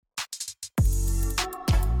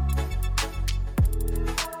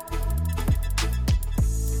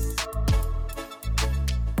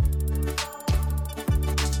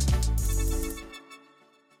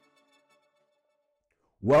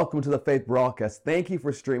Welcome to the Faith Broadcast. Thank you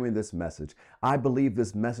for streaming this message. I believe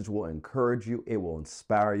this message will encourage you, it will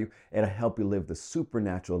inspire you, it'll help you live the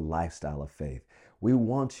supernatural lifestyle of faith. We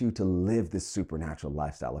want you to live this supernatural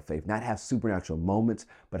lifestyle of faith, not have supernatural moments,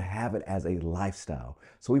 but have it as a lifestyle.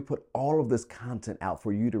 So we put all of this content out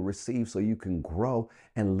for you to receive so you can grow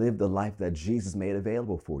and live the life that Jesus made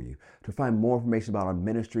available for you. To find more information about our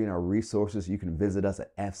ministry and our resources, you can visit us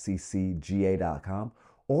at fccga.com.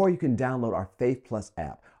 Or you can download our Faith Plus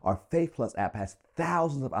app. Our Faith Plus app has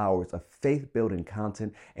thousands of hours of faith-building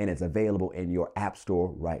content, and it's available in your app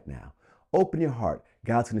store right now. Open your heart.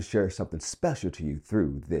 God's going to share something special to you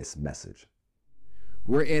through this message.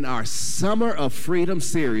 We're in our Summer of Freedom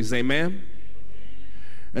series, amen?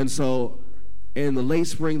 And so in the late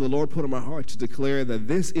spring, the Lord put on my heart to declare that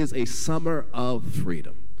this is a summer of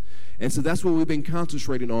freedom. And so that's what we've been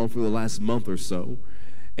concentrating on for the last month or so.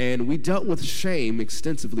 And we dealt with shame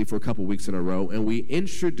extensively for a couple weeks in a row, and we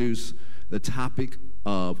introduced the topic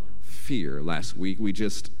of fear last week. We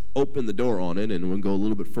just opened the door on it, and we'll go a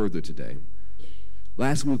little bit further today.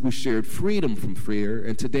 Last week we shared freedom from fear,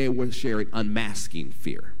 and today we're sharing unmasking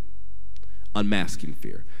fear. Unmasking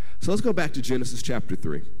fear. So let's go back to Genesis chapter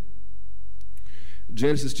 3.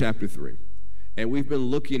 Genesis chapter 3. And we've been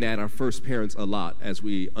looking at our first parents a lot as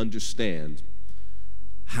we understand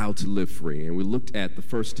how to live free. And we looked at the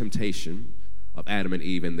first temptation of Adam and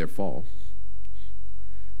Eve and their fall.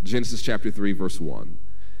 Genesis chapter 3, verse 1.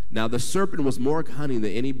 Now the serpent was more cunning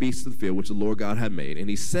than any beast of the field which the Lord God had made. And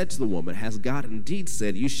he said to the woman, has God indeed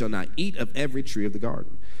said, you shall not eat of every tree of the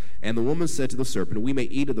garden? And the woman said to the serpent, we may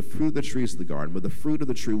eat of the fruit of the trees of the garden, but the fruit of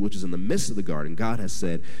the tree which is in the midst of the garden, God has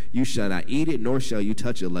said, you shall not eat it, nor shall you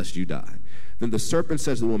touch it, lest you die. Then the serpent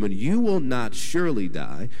said to the woman, you will not surely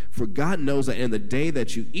die, for God knows that in the day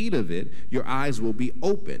that you eat of it, your eyes will be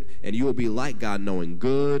open, and you will be like God, knowing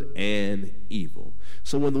good and evil.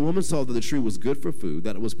 So when the woman saw that the tree was good for food,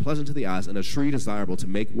 that it was pleasant to the eyes, and a tree desirable to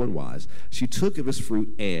make one wise, she took of its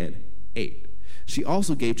fruit and ate. She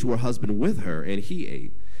also gave to her husband with her, and he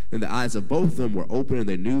ate. Then the eyes of both of them were open, and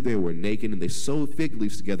they knew they were naked, and they sewed fig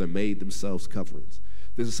leaves together and made themselves coverings.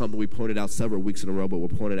 This is something we pointed out several weeks in a row, but we'll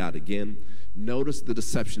point it out again. Notice the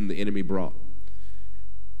deception the enemy brought.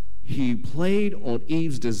 He played on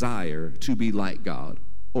Eve's desire to be like God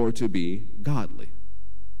or to be godly.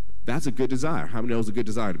 That's a good desire. How many know it's a good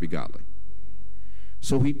desire to be godly?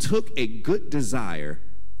 So he took a good desire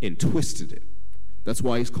and twisted it. That's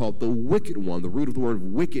why he's called the wicked one. The root of the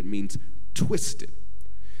word wicked means twisted.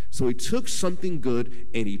 So he took something good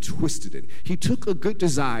and he twisted it. He took a good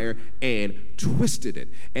desire and twisted it.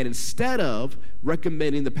 And instead of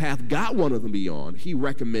recommending the path God wanted them to be on, he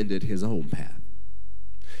recommended his own path.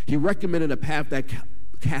 He recommended a path that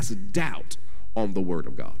casts doubt on the word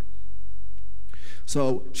of God.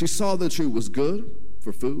 So she saw the tree was good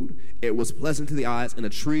for food. It was pleasant to the eyes, and a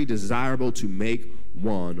tree desirable to make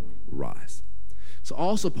one rise. So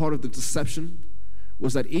also part of the deception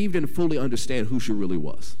was that Eve didn't fully understand who she really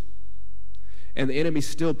was. And the enemy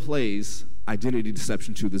still plays identity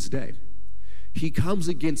deception to this day. He comes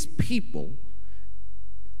against people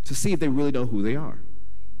to see if they really know who they are.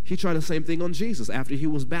 He tried the same thing on Jesus after he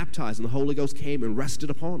was baptized and the Holy Ghost came and rested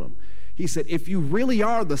upon him. He said, if you really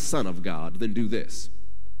are the Son of God, then do this.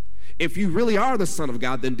 If you really are the Son of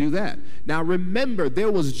God, then do that. Now remember, there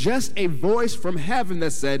was just a voice from heaven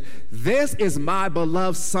that said, this is my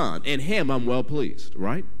beloved Son, in him I'm well pleased,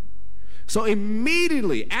 right? So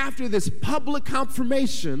immediately after this public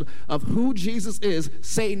confirmation of who Jesus is,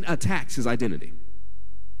 Satan attacks his identity.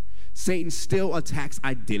 Satan still attacks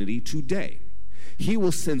identity today. He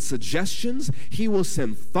will send suggestions, he will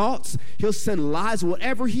send thoughts, he'll send lies,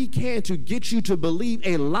 whatever he can to get you to believe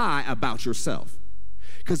a lie about yourself.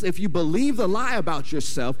 Because if you believe the lie about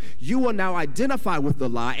yourself, you will now identify with the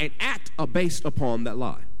lie and act based upon that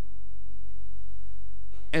lie.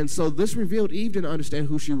 And so this revealed Eve didn't understand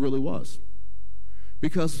who she really was.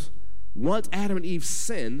 Because once Adam and Eve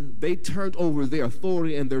sinned, they turned over their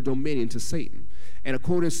authority and their dominion to Satan. And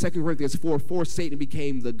according to 2 Corinthians 4:4, Satan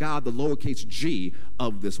became the God, the lowercase g,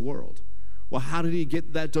 of this world. Well, how did he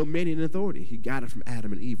get that dominion and authority? He got it from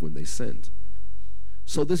Adam and Eve when they sinned.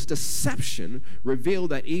 So this deception revealed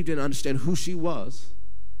that Eve didn't understand who she was,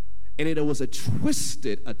 and it was a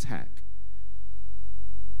twisted attack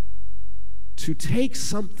to take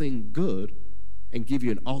something good and give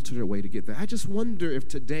you an alternate way to get there. I just wonder if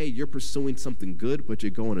today you're pursuing something good, but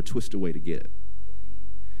you're going a twisted way to get it.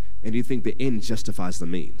 And you think the end justifies the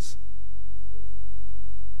means.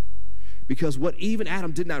 Because what Eve and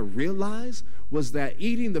Adam did not realize was that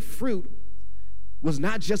eating the fruit was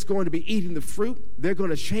not just going to be eating the fruit, they're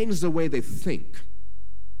going to change the way they think.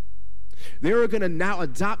 They are going to now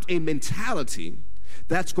adopt a mentality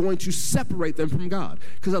that's going to separate them from God.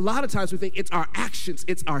 Because a lot of times we think it's our actions,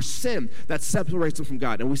 it's our sin that separates them from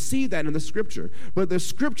God. And we see that in the scripture. But the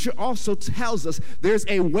scripture also tells us there's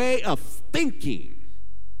a way of thinking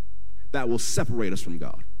that will separate us from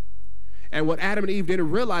God. And what Adam and Eve didn't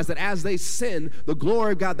realize, that as they sinned, the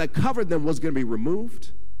glory of God that covered them was going to be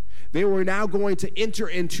removed. They were now going to enter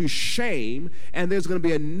into shame, and there's going to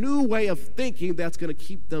be a new way of thinking that's going to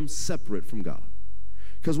keep them separate from God.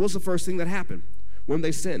 Because what's the first thing that happened when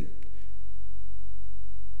they sinned?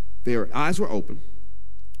 Their eyes were open.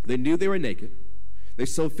 They knew they were naked. They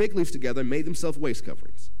sewed fig leaves together and made themselves waist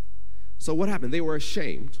coverings. So what happened? They were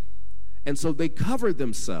ashamed, and so they covered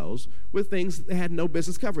themselves with things they had no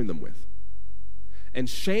business covering them with. And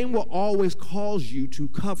shame will always cause you to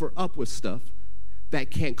cover up with stuff that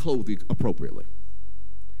can't clothe you appropriately.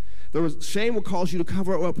 Shame will cause you to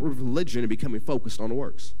cover up with religion and becoming focused on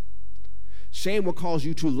works. Shame will cause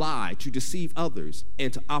you to lie, to deceive others,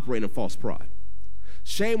 and to operate in false pride.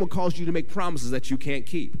 Shame will cause you to make promises that you can't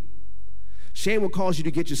keep. Shame will cause you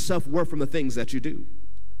to get your self-worth from the things that you do.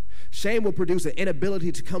 Shame will produce an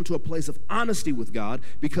inability to come to a place of honesty with God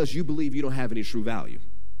because you believe you don't have any true value.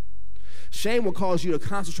 Shame will cause you to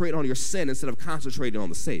concentrate on your sin instead of concentrating on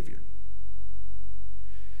the Savior.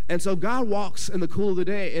 And so God walks in the cool of the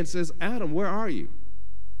day and says, Adam, where are you?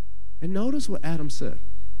 And notice what Adam said.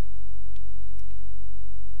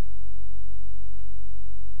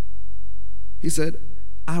 He said,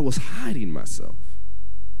 I was hiding myself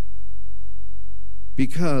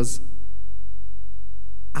because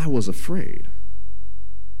I was afraid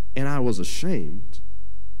and I was ashamed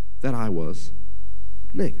that I was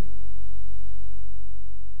naked.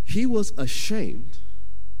 He was ashamed,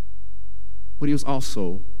 but he was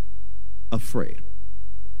also afraid.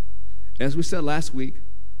 As we said last week,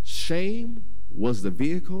 shame was the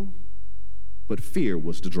vehicle, but fear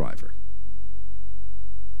was the driver.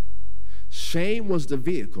 Shame was the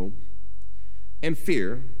vehicle, and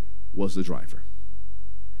fear was the driver.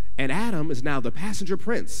 And Adam is now the passenger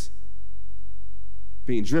prince,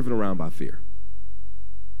 being driven around by fear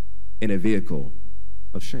in a vehicle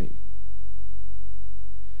of shame.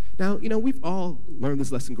 Now, we've all learned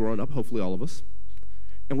this lesson growing up, hopefully all of us,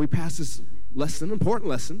 and we pass this lesson, important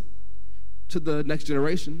lesson, to the next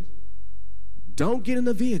generation. Don't get in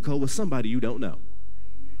the vehicle with somebody you don't know.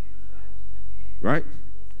 Right?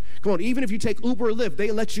 Come on, even if you take Uber or Lyft,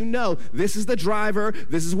 they let you know this is the driver,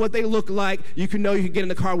 this is what they look like. You can know you can get in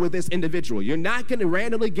the car with this individual. You're not going to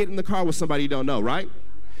randomly get in the car with somebody you don't know, right?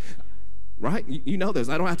 Right? You know this.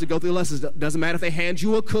 I don't have to go through the lessons. Doesn't matter if they hand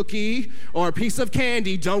you a cookie or a piece of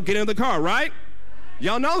candy, don't get in the car, right?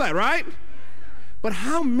 Y'all know that, right? But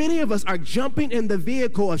how many of us are jumping in the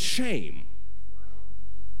vehicle of shame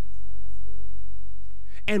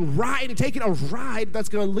and taking a ride that's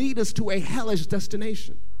going to lead us to a hellish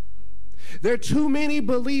destination? There are too many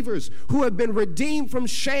believers who have been redeemed from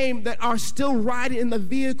shame that are still riding in the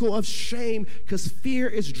vehicle of shame because fear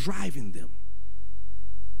is driving them.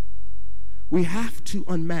 We have to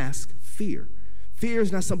unmask fear. Fear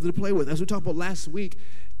is not something to play with. As we talked about last week,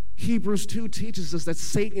 Hebrews 2 teaches us that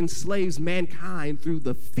Satan enslaves mankind through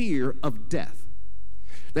the fear of death.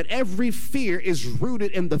 That every fear is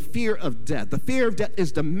rooted in the fear of death. The fear of death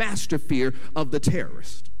is the master fear of the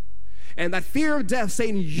terrorist. And that fear of death,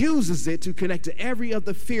 Satan uses it to connect to every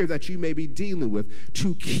other fear that you may be dealing with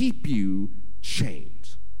to keep you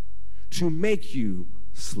chained, to make you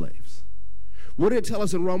slaves. What did it tell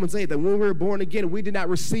us in Romans 8? That when we were born again, we did not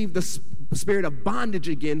receive the spirit of bondage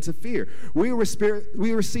again to fear. We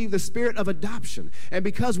received the spirit of adoption. And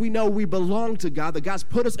because we know we belong to God, that God's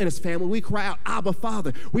put us in his family, we cry out, Abba,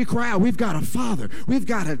 Father. We cry out, we've got a father. We've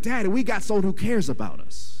got a daddy. We got someone who cares about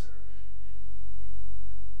us.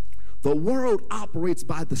 The world operates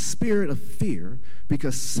by the spirit of fear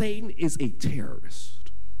because Satan is a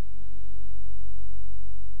terrorist.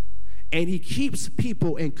 And he keeps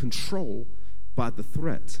people in control by the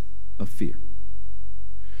threat of fear.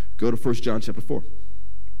 Go to 1 John chapter 4. We're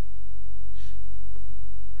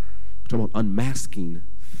talking about unmasking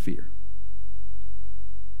fear.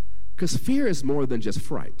 Because fear is more than just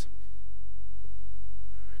fright.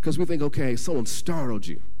 Because we think, okay, someone startled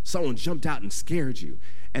you. Someone jumped out and scared you.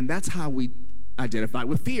 And that's how we identify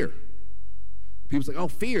with fear. People say, oh,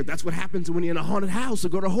 fear, that's what happens when you're in a haunted house or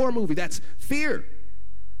go to a horror movie. That's fear.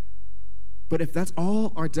 But if that's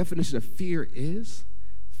all our definition of fear is,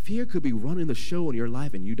 fear could be running the show in your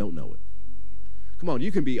life and you don't know it. Come on,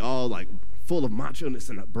 you can be all like full of macho-ness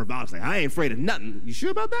and bravado. Like, I ain't afraid of nothing. You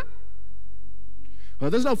sure about that? Well,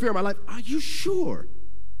 there's no fear in my life. Are you sure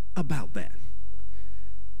about that?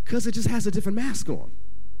 Because it just has a different mask on.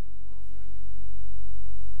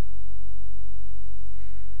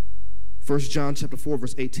 1 John chapter 4,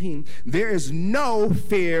 verse 18, there is no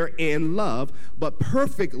fear in love, but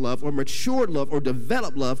perfect love or matured love or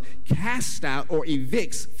developed love casts out or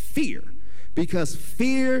evicts fear, because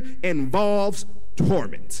fear involves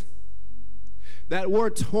torment. That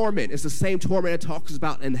word torment is the same torment it talks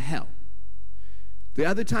about in hell. The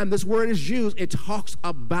other time this word is used, it talks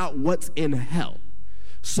about what's in hell.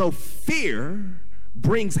 So fear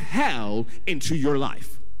brings hell into your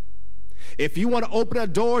life. If you want to open a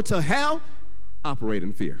door to hell, operate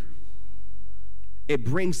in fear. It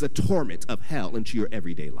brings the torment of hell into your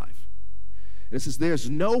everyday life. And it says there's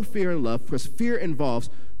no fear in love, because fear involves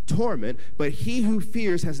torment, but he who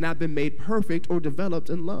fears has not been made perfect or developed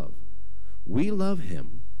in love. We love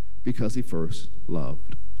him because he first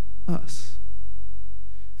loved us.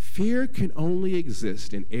 Fear can only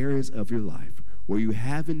exist in areas of your life where you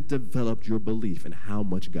haven't developed your belief in how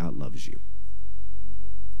much God loves you.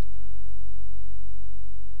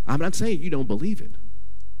 I'm not saying you don't believe it.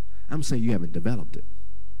 I'm saying you haven't developed it.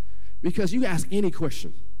 Because you ask any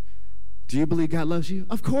question, do you believe God loves you?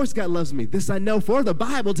 Of course God loves me. This I know, for the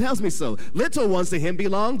Bible tells me so. Little ones to him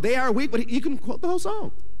belong. They are weak, but you can quote the whole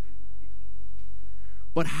song.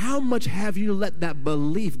 But how much have you let that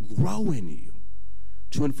belief grow in you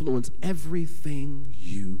to influence everything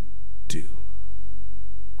you do?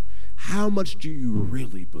 How much do you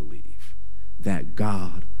really believe that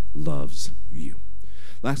God loves you?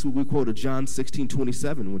 Last week we quoted John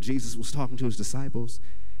 16:27 when Jesus was talking to his disciples.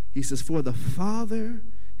 He says, for the Father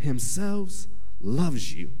himself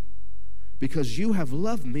loves you because you have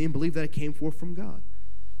loved me and believe that it came forth from God.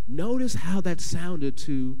 Notice how that sounded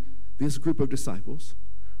to this group of disciples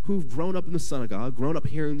who've grown up in the synagogue, grown up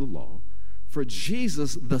hearing the law, for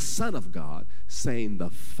Jesus, the Son of God, saying the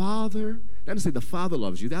Father, not to say the Father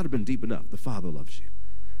loves you, that would have been deep enough, the Father loves you.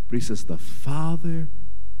 But he says the Father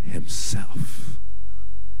himself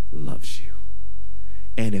loves you.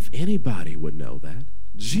 And if anybody would know that,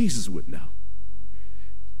 Jesus would know.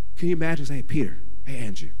 Can you imagine saying, hey, Peter, hey,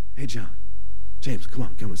 Andrew, hey, John, James, come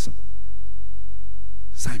on with something.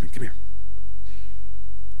 Simon, come here.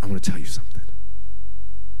 I want to tell you something.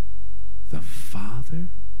 The Father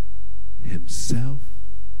himself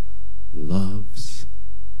loves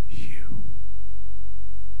you.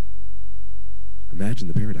 Imagine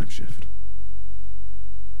the paradigm shift.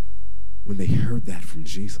 When they heard that from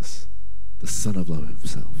Jesus, the Son of Love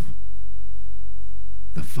himself,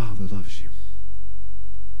 the Father loves you.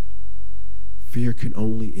 Fear can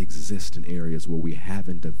only exist in areas where we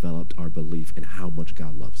haven't developed our belief in how much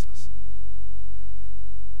God loves us.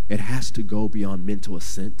 It has to go beyond mental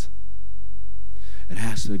assent. It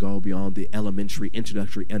has to go beyond the elementary,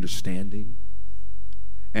 introductory understanding.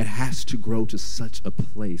 It has to grow to such a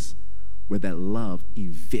place where that love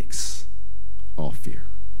evicts all fear.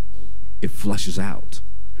 It flushes out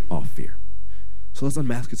all fear. So let's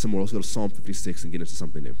unmask it some more. Let's go to Psalm 56 and get into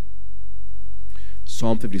something new.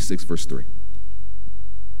 Psalm 56, verse 3.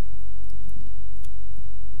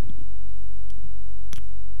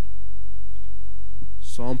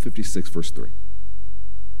 Psalm 56, verse 3.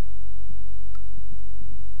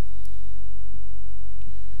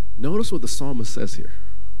 Notice what the psalmist says here.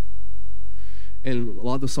 And a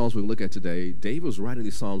lot of the psalms we look at today, David was writing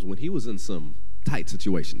these psalms when he was in some tight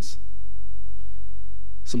situations.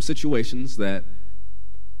 Some situations that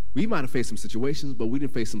we might have faced some situations, but we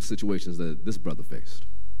didn't face some situations that this brother faced.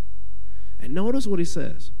 And notice what he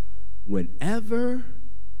says. Whenever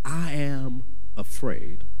I am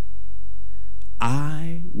afraid,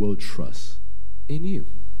 I will trust in you.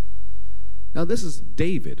 Now this is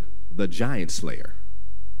David, the giant slayer,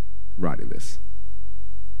 writing this.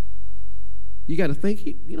 You got to think,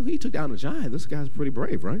 he took down a giant. This guy's pretty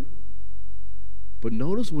brave, right? But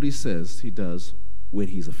notice what he says he does when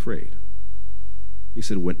he's afraid. He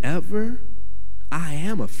said, whenever I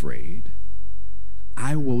am afraid,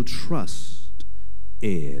 I will trust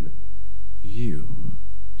in you.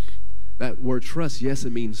 That word trust, yes,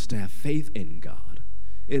 it means to have faith in God.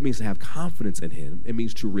 It means to have confidence in him. It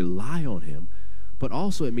means to rely on him. But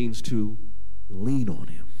also it means to lean on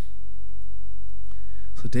him.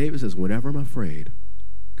 So David says, whenever I'm afraid,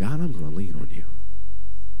 God, I'm going to lean on you.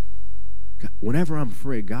 God, whenever I'm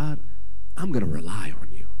afraid, God, I'm going to rely on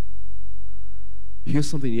you. Here's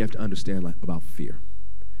something you have to understand about fear.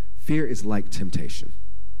 Fear is like temptation.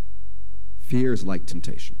 Fear is like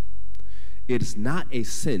temptation. It is not a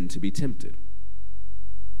sin to be tempted.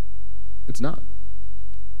 It's not.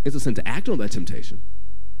 It's a sin to act on that temptation,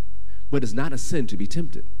 but it's not a sin to be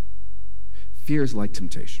tempted. Fear is like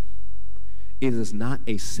temptation. It is not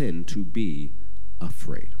a sin to be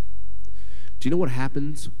afraid. Do you know what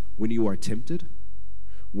happens when you are tempted?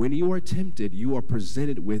 When you are tempted, you are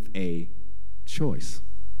presented with a choice,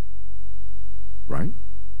 right?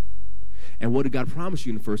 And what did God promise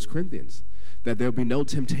you in 1 Corinthians? That there'll be no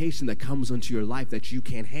temptation that comes into your life that you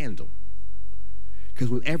can't handle. Because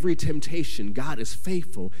with every temptation, God is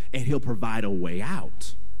faithful and he'll provide a way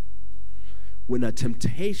out. When a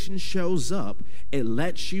temptation shows up, it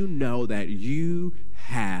lets you know that you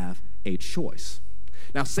have a choice.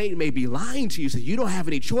 Now, Satan may be lying to you, so you don't have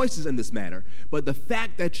any choices in this matter, but the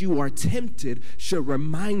fact that you are tempted should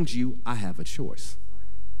remind you, I have a choice.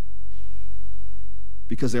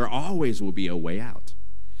 Because there always will be a way out.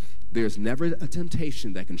 There's never a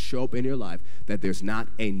temptation that can show up in your life that there's not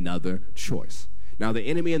another choice. Now, the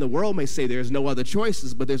enemy in the world may say there's no other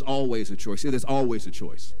choices, but there's always a choice. See, there's always a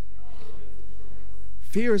choice.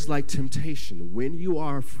 Fear is like temptation. When you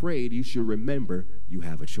are afraid, you should remember you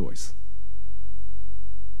have a choice.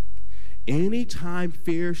 Anytime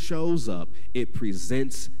fear shows up, it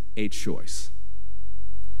presents a choice.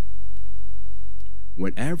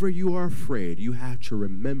 Whenever you are afraid, you have to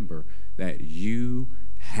remember that you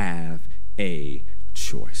have a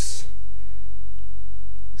choice.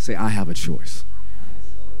 Say, I have a choice.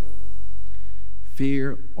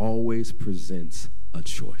 Fear always presents a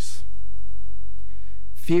choice.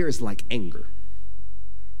 Fear is like anger.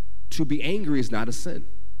 To be angry is not a sin.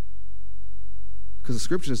 Because the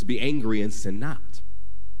scripture says, be angry and sin not.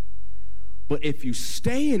 But if you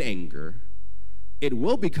stay in anger, it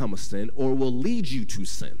will become a sin or will lead you to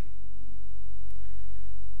sin.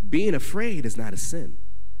 Being afraid is not a sin,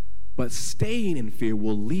 but staying in fear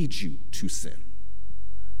will lead you to sin.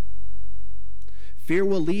 Fear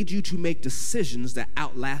will lead you to make decisions that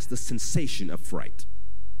outlast the sensation of fright.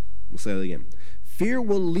 I'll say that again. Fear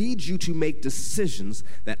will lead you to make decisions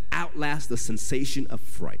that outlast the sensation of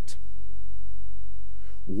fright.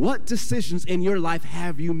 What decisions in your life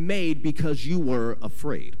have you made because you were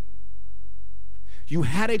afraid? You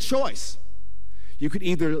had a choice. You could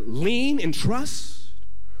either lean and trust,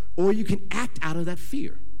 or you can act out of that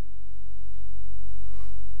fear.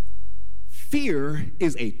 Fear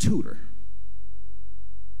is a tutor.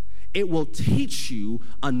 It will teach you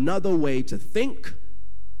another way to think,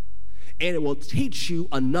 and it will teach you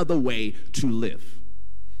another way to live.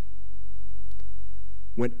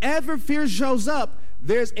 Whenever fear shows up,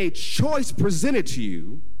 there's a choice presented to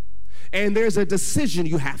you, and there's a decision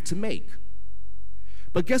you have to make.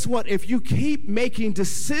 But guess what? If you keep making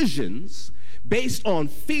decisions based on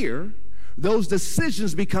fear, those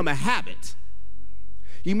decisions become a habit.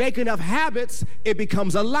 You make enough habits, it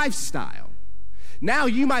becomes a lifestyle. Now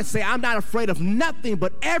you might say, I'm not afraid of nothing,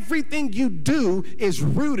 but everything you do is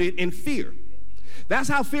rooted in fear. That's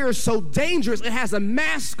how fear is so dangerous. It has a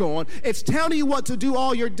mask on. It's telling you what to do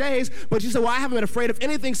all your days, but you say, well, I haven't been afraid of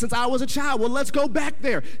anything since I was a child. Well, let's go back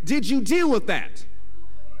there. Did you deal with that?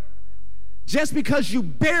 Just because you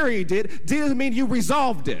buried it didn't mean you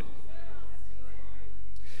resolved it.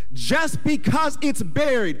 Just because it's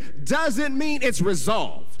buried doesn't mean it's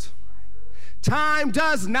resolved. Time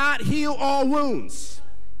does not heal all wounds.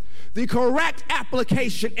 The correct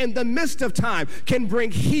application in the midst of time can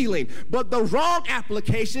bring healing, but the wrong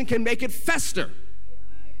application can make it fester.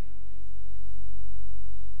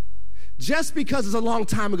 Just because it's a long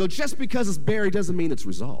time ago, just because it's buried doesn't mean it's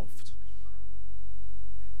resolved.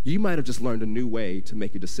 You might have just learned a new way to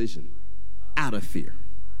make a decision out of fear.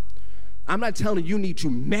 I'm not telling you need to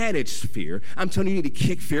manage fear. I'm telling you need to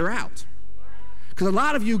kick fear out. Because a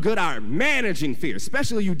lot of you good are managing fear,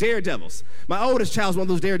 especially you daredevils. My oldest child is one of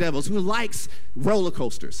those daredevils who likes roller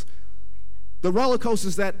coasters. The roller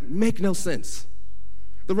coasters that make no sense.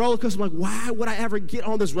 The roller coasters, I'm like, why would I ever get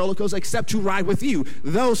on this roller coaster except to ride with you?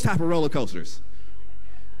 Those type of roller coasters.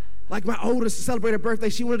 Like my oldest to celebrate her birthday,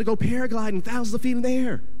 she wanted to go paragliding thousands of feet in the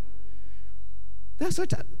air. That's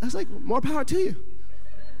like more power to you.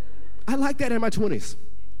 I like that in my 20s.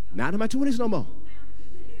 Not in my 20s no more.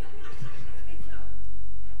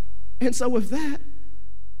 And so with that,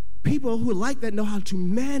 people who like that know how to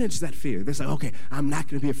manage that fear. They're like, okay, I'm not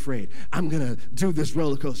going to be afraid. I'm going to do this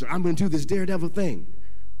roller coaster. I'm going to do this daredevil thing.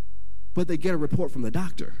 But they get a report from the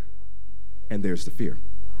doctor, and there's the fear.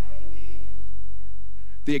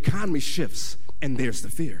 The economy shifts, and there's the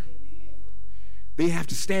fear. They have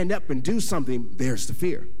to stand up and do something, there's the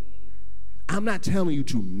fear. I'm not telling you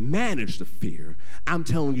to manage the fear. I'm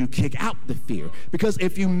telling you to kick out the fear. Because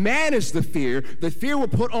if you manage the fear will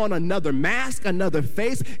put on another mask, another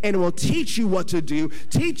face, and it will teach you what to do,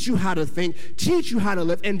 teach you how to think, teach you how to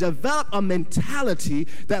live, and develop a mentality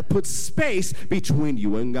that puts space between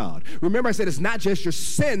you and God. Remember, I said it's not just your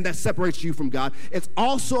sin that separates you from God. It's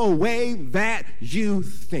also a way that you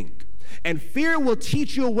think. And fear will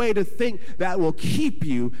teach you a way to think that will keep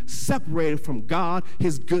you separated from God,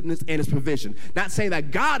 his goodness, and his provision. Not saying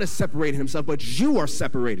that God is separating himself, but you are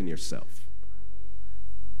separating yourself.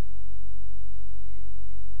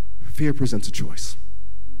 Fear presents a choice.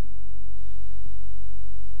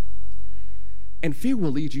 And fear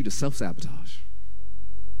will lead you to self-sabotage.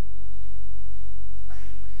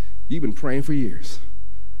 You've been praying for years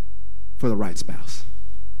for the right spouse.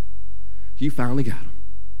 You finally got him.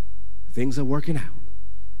 Things are working out.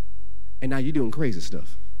 And now you're doing crazy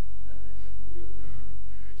stuff.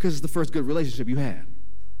 Because it's the first good relationship you had.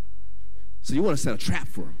 So you want to set a trap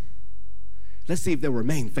for them. Let's see if they'll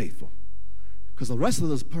remain faithful. Because the rest of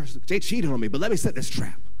those persons, they cheated on me, but let me set this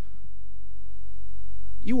trap.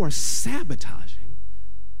 You are sabotaging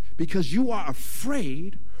because you are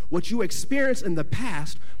afraid what you experienced in the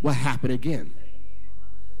past will happen again.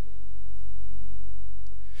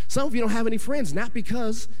 Some of you don't have any friends, not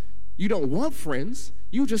because you don't want friends,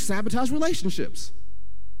 you just sabotage relationships.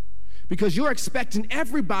 Because you're expecting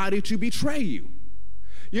everybody to betray you.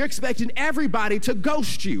 You're expecting everybody to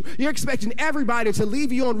ghost you. You're expecting everybody to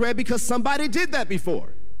leave you on red because somebody did that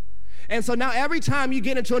before. And so now every time you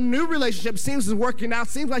get into a new relationship, seems it's working out,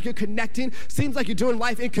 seems like you're connecting, seems like you're doing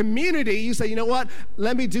life in community, you say, you know what,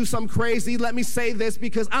 let me do something crazy, let me say this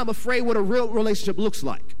because I'm afraid what a real relationship looks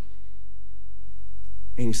like.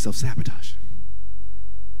 And you self-sabotage.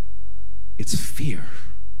 It's fear.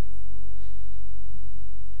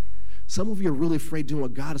 Some of you are really afraid doing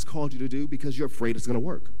what God has called you to do because you're afraid it's going to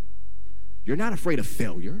work. You're not afraid of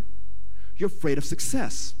failure. You're afraid of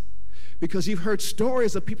success. Because you've heard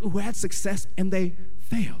stories of people who had success and they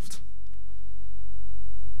failed.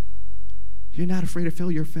 You're not afraid of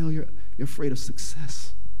failure, you're afraid of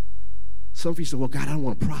success. Some of you say, well, God, I don't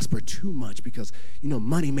want to prosper too much because,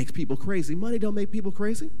 money makes people crazy. Money don't make people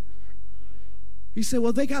crazy. You say,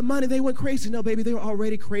 well, they got money, they went crazy. No, baby, they were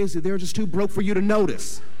already crazy. They were just too broke for you to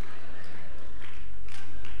notice.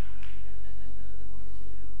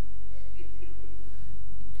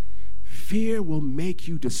 Fear will make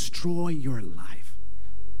you destroy your life.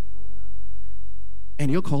 And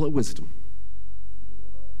you'll call it wisdom.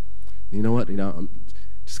 You know what? I'm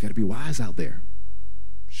just got to be wise out there.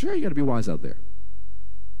 Sure, you got to be wise out there.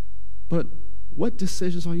 But what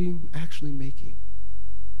decisions are you actually making?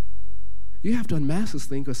 You have to unmask this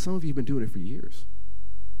thing because some of you have been doing it for years,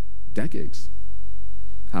 decades.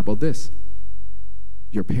 How about this?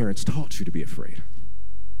 Your parents taught you to be afraid.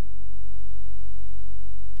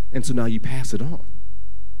 And so now you pass it on.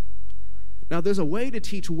 Now, there's a way to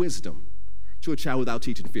teach wisdom to a child without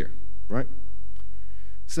teaching fear, right?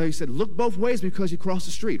 So he said, look both ways because you cross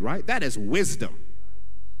the street, right? That is wisdom,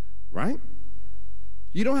 right?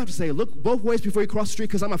 You don't have to say, look both ways before you cross the street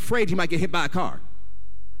because I'm afraid you might get hit by a car.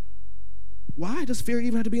 Why does fear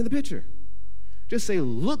even have to be in the picture? Just say,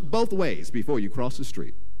 look both ways before you cross the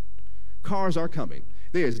street. Cars are coming.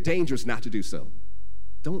 It is dangerous not to do so.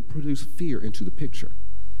 Don't produce fear into the picture.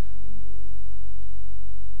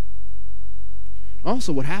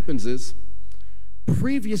 Also, what happens is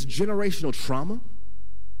previous generational trauma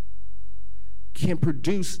can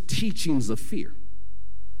produce teachings of fear.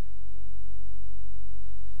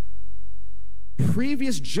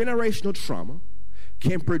 Previous generational trauma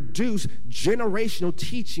can produce generational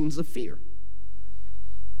teachings of fear.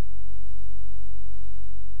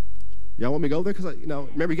 Y'all want me to go there? Because,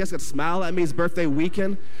 remember, you guys got to smile at me. It's birthday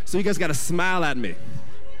weekend, so you guys got to smile at me.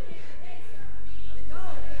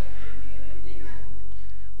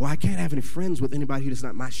 Well, I can't have any friends with anybody who's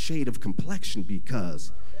not my shade of complexion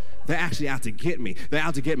because they're actually out to get me. They're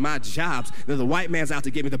out to get my jobs. The white man's out to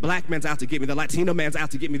get me. The black man's out to get me. The Latino man's out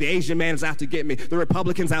to get me. The Asian man's out to get me. The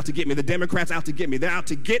Republicans out to get me. The Democrats out to get me. They're out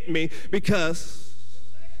to get me because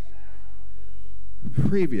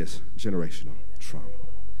previous generational trauma.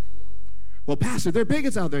 Well, Pastor, there are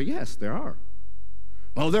bigots out there. Yes, there are.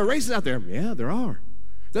 Oh, there are racists out there. Yeah, there are.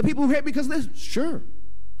 There are people who hate because of this. Sure.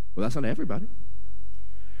 Well, that's not everybody.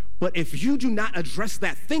 But if you do not address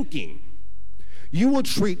that thinking, you will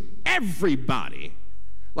treat everybody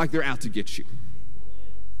like they're out to get you.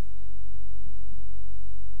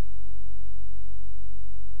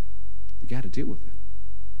 You got to deal with it.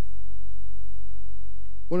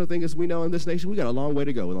 One of the things we know in this nation, we got a long way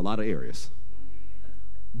to go in a lot of areas.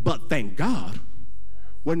 But thank God,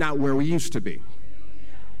 we're not where we used to be.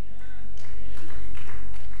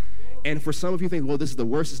 And for some of you think, well, this is the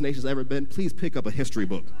worst this nation's ever been, please pick up a history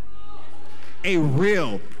book. A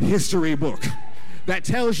real history book that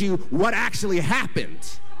tells you what actually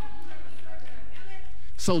happened.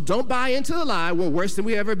 So don't buy into the lie, we're worse than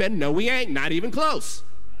we ever been. No, we ain't, not even close.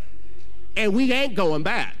 And we ain't going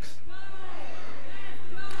back.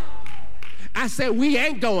 I said, we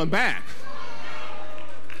ain't going back.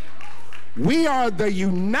 We are the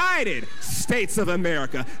United States of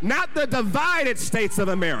America, not the divided states of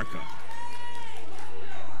America.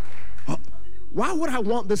 Why would I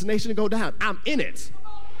want this nation to go down? I'm in it.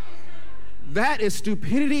 That is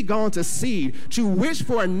stupidity gone to seed. To wish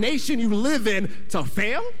for a nation you live in to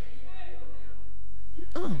fail?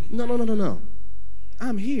 Oh, no.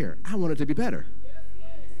 I'm here. I want it to be better.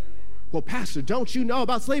 Well, Pastor, don't you know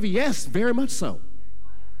about slavery? Yes, very much so.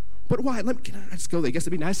 But why? Can I just go there? I guess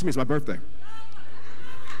it'd be nice to me. It's my birthday.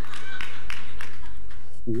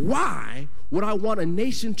 Why would I want a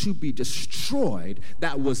nation to be destroyed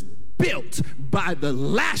that was built by the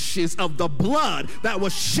lashes of the blood that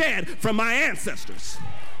was shed from my ancestors?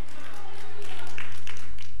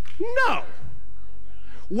 No.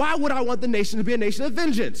 Why would I want the nation to be a nation of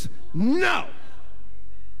vengeance? No.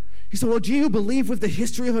 He said, well, do you believe with the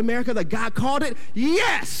history of America that God called it?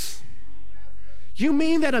 Yes. You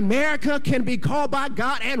mean that America can be called by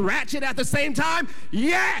God and ratchet at the same time?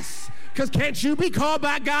 Yes. Because can't you be called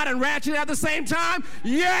by God and ratchet at the same time?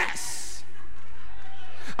 Yes.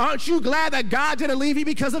 Aren't you glad that God didn't leave you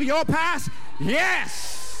because of your past?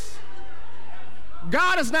 Yes.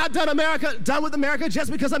 God has not done with America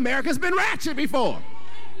just because America's been ratchet before.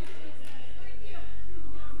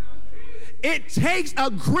 It takes a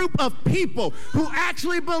group of people who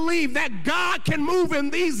actually believe that God can move in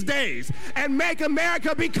these days and make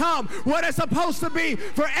America become what it's supposed to be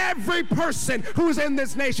for every person who's in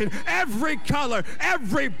this nation, every color,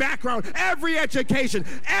 every background, every education,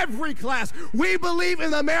 every class. We believe in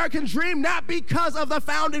the American dream not because of the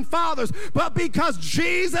founding fathers, but because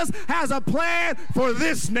Jesus has a plan for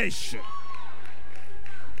this nation.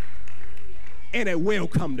 And it will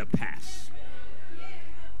come to pass.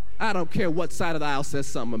 I don't care what side of the aisle says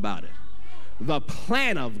something about it. The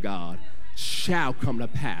plan of God shall come to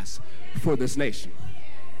pass for this nation.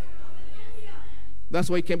 That's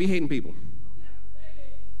why you can't be hating people.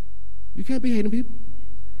 You can't be hating people.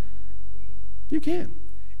 You can't.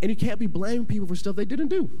 And you can't be blaming people for stuff they didn't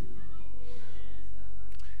do.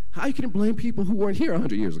 How you can blame people who weren't here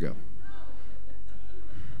 100 years ago?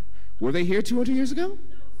 Were they here 200 years ago?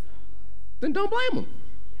 Then don't blame them.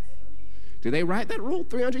 Did they write that rule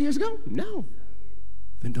 300 years ago? No.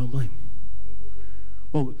 Then don't blame them.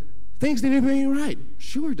 Well, things didn't make it right.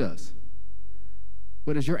 Sure it does.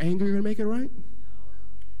 But is your anger going to make it right?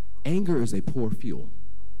 Anger is a poor fuel.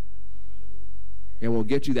 It will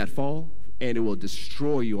get you that fall, and it will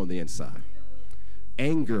destroy you on the inside.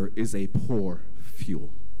 Anger is a poor fuel.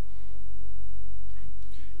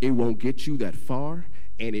 It won't get you that far,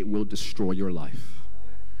 and it will destroy your life.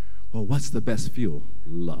 Well, what's the best fuel?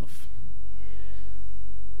 Love.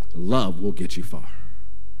 Love will get you far.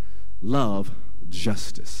 Love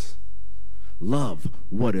justice. Love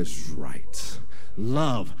what is right.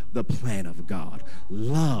 Love the plan of God.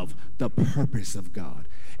 Love the purpose of God.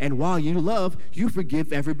 And while you love, you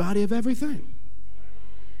forgive everybody of everything.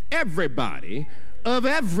 Everybody of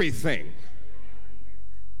everything.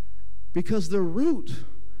 Because the root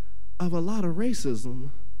of a lot of racism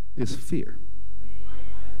is fear.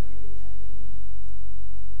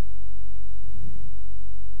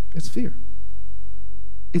 It's fear.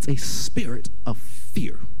 It's a spirit of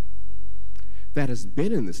fear that has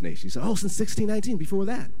been in this nation. You say, since 1619, before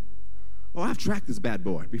that. I've tracked this bad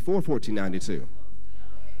boy before 1492.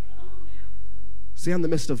 See, I'm in the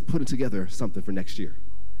midst of putting together something for next year.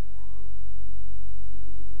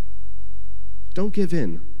 Don't give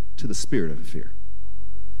in to the spirit of fear.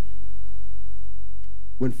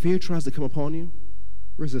 When fear tries to come upon you,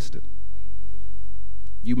 resist it.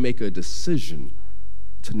 You make a decision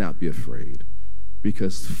to not be afraid,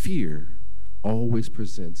 because fear always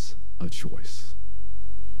presents a choice.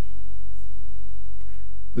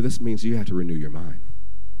 But this means you have to renew your mind.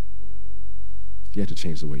 You have to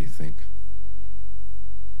change the way you think.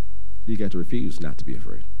 You got to refuse not to be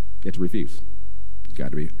afraid. You have to refuse.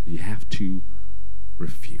 You have to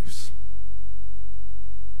refuse.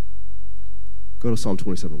 Go to Psalm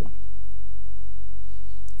 27:1.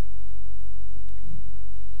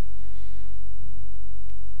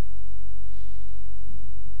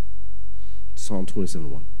 Psalm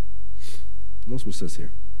 27:1. Notice what it says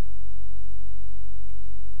here.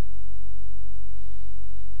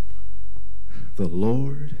 The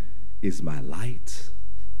Lord is my light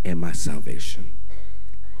and my salvation.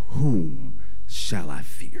 Whom shall I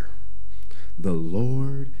fear? The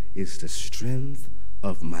Lord is the strength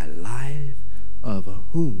of my life. Of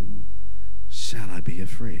whom shall I be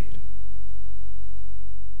afraid?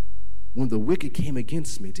 When the wicked came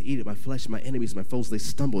against me to eat at my flesh, my enemies, my foes, they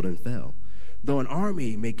stumbled and fell. Though an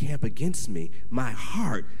army may camp against me, my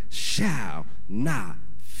heart shall not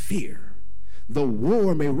fear. Though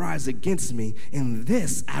war may rise against me, in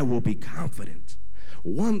this I will be confident.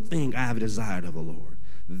 One thing I have desired of the Lord,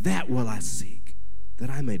 that will I seek, that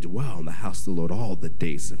I may dwell in the house of the Lord all the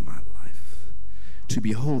days of my life, to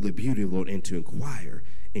behold the beauty of the Lord and to inquire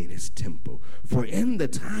in his temple. For in the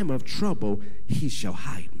time of trouble he shall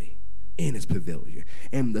hide me in his pavilion.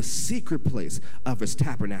 In the secret place of his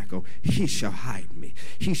tabernacle he shall hide me.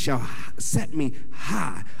 He shall set me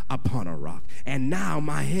high upon a rock. And now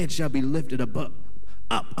my head shall be lifted up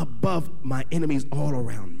above my enemies all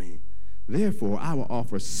around me. Therefore I will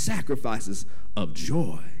offer sacrifices of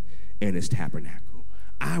joy in his tabernacle.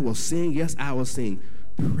 I will sing, yes, I will sing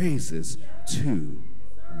praises to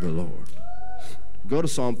the Lord. Go to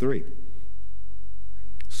Psalm 3.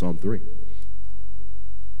 Psalm 3.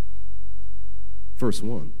 Verse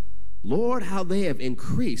 1. Lord, how they have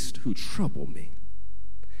increased who trouble me.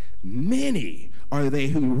 Many are they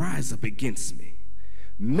who rise up against me.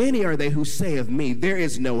 Many are they who say of me, there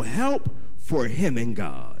is no help for him in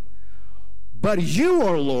God. But you,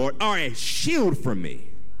 O Lord, are a shield for me,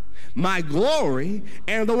 my glory,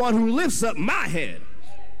 and the one who lifts up my head.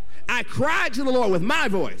 I cried to the Lord with my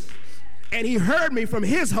voice, and he heard me from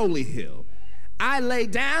his holy hill. I lay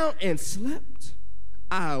down and slept.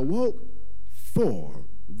 I awoke, for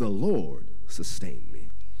the Lord sustained me.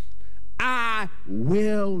 I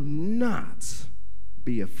will not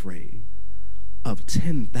be afraid of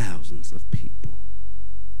 10,000s of people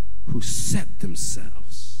who set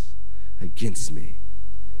themselves against me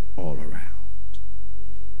all around.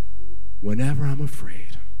 Whenever I'm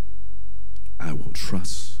afraid, I will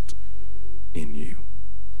trust in you.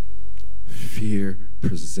 Fear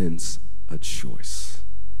presents a choice.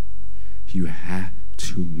 You have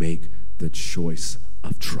to make the choice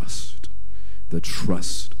of trust. The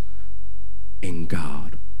trust in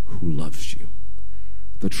God who loves you.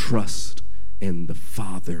 The trust in the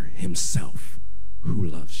Father himself who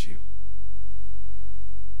loves you.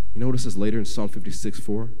 You know what it says later in Psalm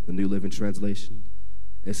 56:4, the New Living Translation?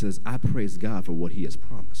 It says, I praise God for what he has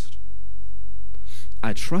promised.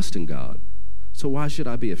 I trust in God, so why should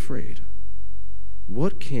I be afraid?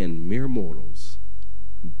 What can mere mortals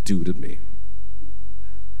do to me?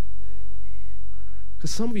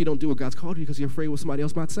 Because some of you don't do what God's called you because you're afraid what somebody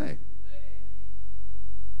else might say.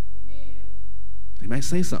 They might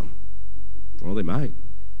say something. Well, they might.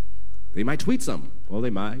 They might tweet something. Well, they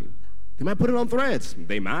might. They might put it on Threads.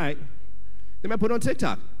 They might. They might put it on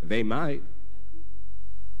TikTok. They might.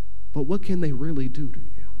 But what can they really do to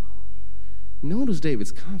you? Notice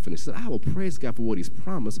David's confidence. He said, I will praise God for what he's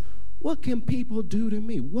promised. What can people do to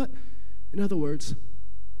me? In other words,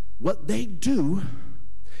 what they do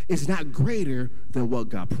is not greater than what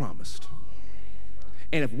God promised.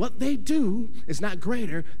 And if what they do is not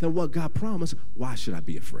greater than what God promised, why should I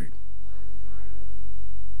be afraid?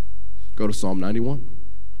 Go to Psalm 91.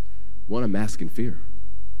 Unmasking Fear.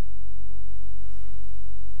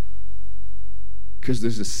 Because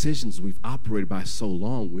there's decisions we've operated by so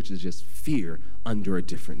long, which is just fear under a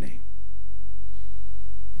different name.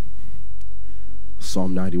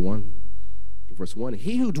 Psalm 91, verse 1.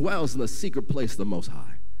 He who dwells in the secret place of the Most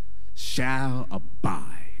High shall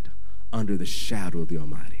abide under the shadow of the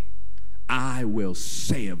Almighty. I will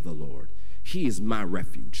say of the Lord, he is my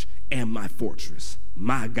refuge and my fortress,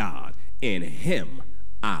 my God. In him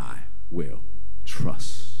I will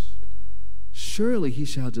trust. Surely he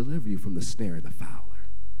shall deliver you from the snare of the fowler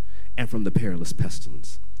and from the perilous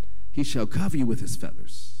pestilence. He shall cover you with his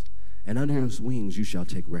feathers, and under his wings you shall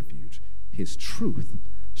take refuge. His truth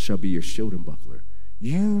shall be your shield and buckler.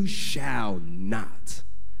 You shall not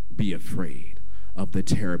be afraid of the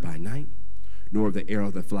terror by night, nor of the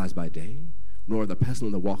arrow that flies by day, nor of the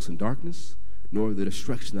pestilence that walks in darkness, nor of the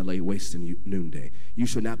destruction that lay waste in noonday. You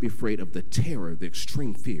shall not be afraid of the terror, the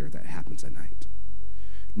extreme fear that happens at night.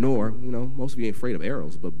 Nor, most of you ain't afraid of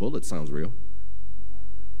arrows, but bullets sounds real.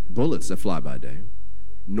 Bullets that fly by day.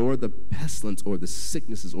 Nor the pestilence or the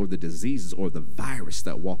sicknesses or the diseases or the virus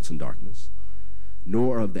that walks in darkness.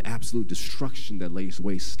 Nor of the absolute destruction that lays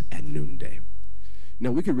waste at noonday.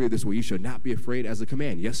 Now, we can read this where you shall not be afraid as a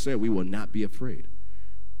command. Yes, sir, we will not be afraid.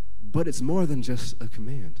 But it's more than just a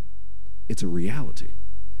command. It's a reality.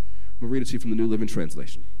 I'm going to read it to you from the New Living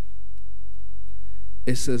Translation.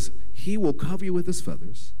 It says, he will cover you with his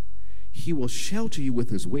feathers. He will shelter you with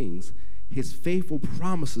his wings. His faithful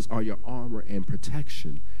promises are your armor and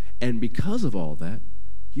protection. And because of all that,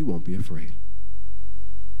 you won't be afraid.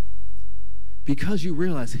 Because you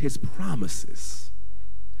realize his promises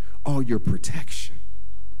are your protection.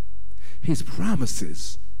 His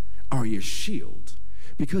promises are your shield.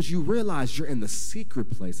 because you realize you're in the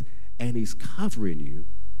secret place and he's covering you,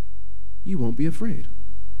 you won't be afraid.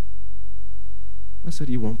 I said,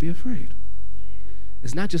 you won't be afraid.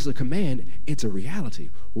 It's not just a command, it's a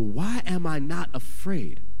reality. Well, why am I not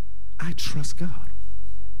afraid? I trust God.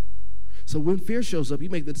 So when fear shows up, you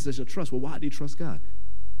make the decision to trust. Well, why do you trust God?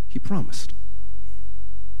 He promised.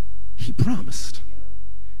 He promised.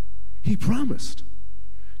 He promised.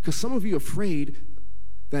 Because some of you are afraid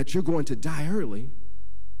that you're going to die early,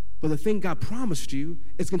 but the thing God promised you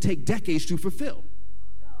is going to take decades to fulfill.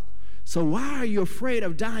 So why are you afraid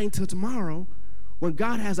of dying till tomorrow when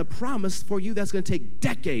God has a promise for you that's going to take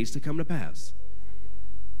decades to come to pass?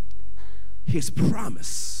 His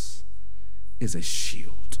promise is a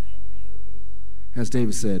shield. As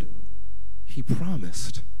David said, he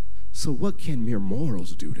promised. So what can mere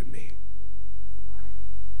mortals do to me?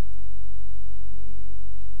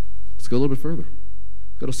 Let's go a little bit further.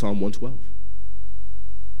 Let's go to Psalm 112.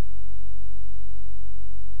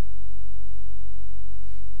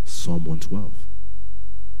 Psalm 112.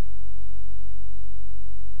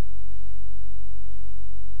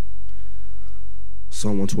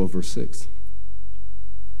 Psalm 112, verse 6.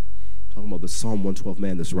 Talking about the Psalm 112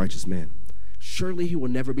 man, this righteous man. Surely he will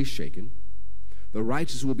never be shaken. The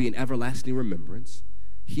righteous will be in everlasting remembrance.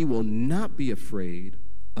 He will not be afraid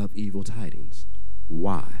of evil tidings.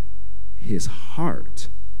 Why? His heart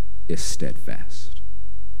is steadfast,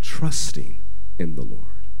 trusting in the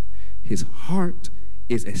Lord. His heart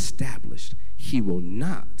is established. He will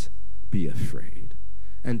not be afraid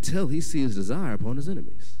until he sees his desire upon his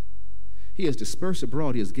enemies. He has dispersed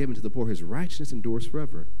abroad. He has given to the poor. His righteousness endures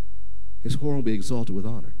forever. His horn will be exalted with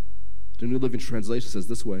honor. The New Living Translation says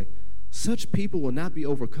this way, such people will not be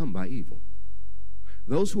overcome by evil.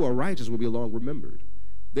 Those who are righteous will be long remembered.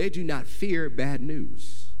 They do not fear bad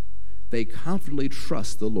news. They confidently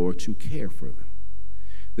trust the Lord to care for them.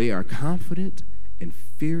 They are confident and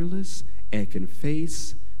fearless and can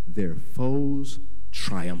face their foes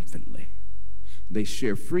triumphantly. They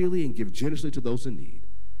share freely and give generously to those in need.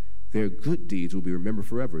 Their good deeds will be remembered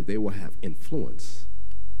forever. They will have influence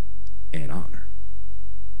and honor.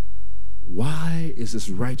 Why is this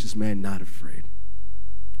righteous man not afraid?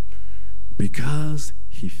 Because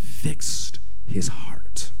he fixed his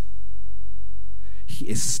heart. He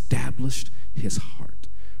established his heart,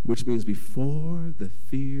 which means before the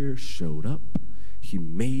fear showed up, he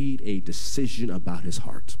made a decision about his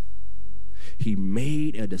heart. He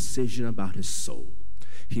made a decision about his soul.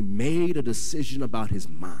 He made a decision about his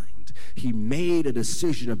mind. He made a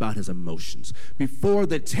decision about his emotions. Before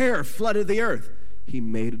the terror flooded the earth, he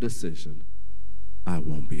made a decision. I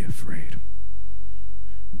won't be afraid.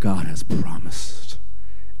 God has promised.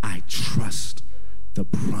 I trust the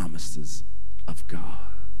promises of God.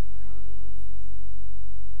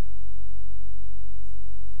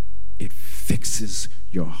 It fixes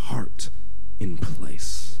your heart in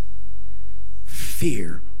place.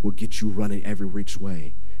 Fear will get you running every which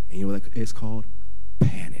way. And you know what it's called?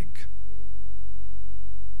 Panic.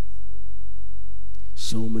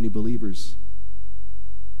 So many believers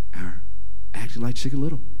are acting like Chicken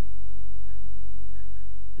Little.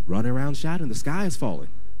 Running around shouting, the sky is falling.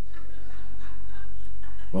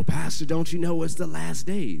 Well, Pastor, don't you know it's the last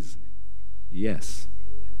days? Yes.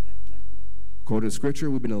 According to Scripture,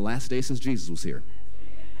 we've been in the last days since Jesus was here.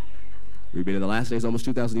 We've been in the last days almost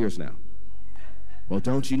 2,000 years now. Well,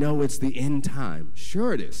 don't you know it's the end time?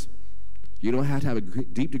 Sure it is. You don't have to have a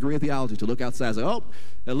deep degree of theology to look outside and say, oh,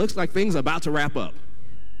 it looks like things are about to wrap up.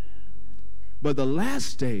 But the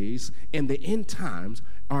last days and the end times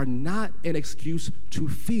are not an excuse to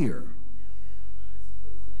fear.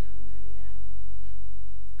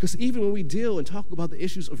 Because even when we deal and talk about the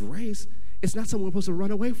issues of race, it's not something we're supposed to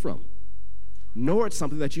run away from, nor it's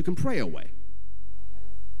something that you can pray away.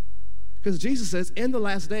 Because Jesus says, in the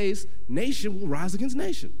last days, nation will rise against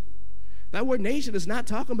nation. That word nation is not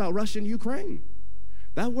talking about Russia and Ukraine.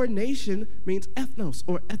 That word nation means ethnos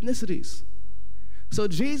or ethnicities. So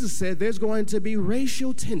Jesus said there's going to be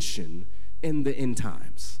racial tension in the end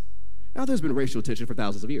times. Now, there's been racial tension for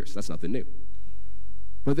thousands of years. That's nothing new.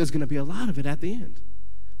 But there's going to be a lot of it at the end.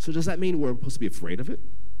 So does that mean we're supposed to be afraid of it?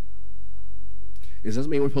 Does that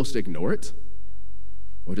mean we're supposed to ignore it?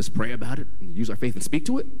 Or just pray about it and use our faith and speak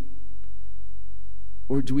to it?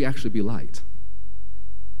 Or do we actually be light?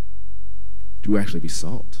 Do we actually be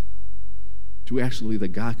salt? Do we actually believe that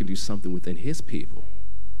God can do something within his people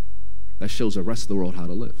that shows the rest of the world how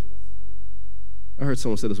to live? I heard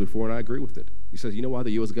someone say this before, and I agree with it. He says, you know why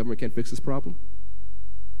the U.S. government can't fix this problem?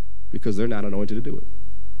 Because they're not anointed to do it.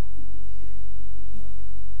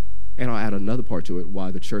 And I'll add another part to it,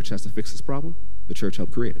 why the church has to fix this problem. The church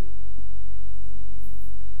helped create it.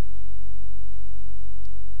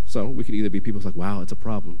 So we could either be people who's like, wow, it's a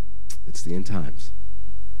problem. It's the end times.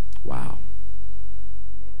 Wow.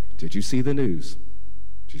 Did you see the news?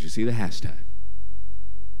 Did you see the hashtag?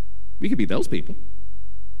 We could be those people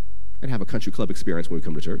and have a country club experience when we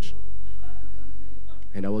come to church.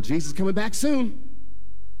 And well, Jesus is coming back soon.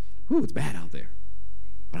 Ooh, it's bad out there.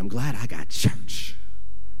 But I'm glad I got church.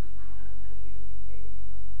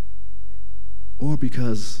 Or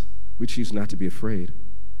because we choose not to be afraid,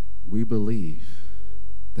 we believe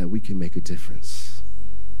that we can make a difference.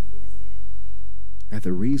 That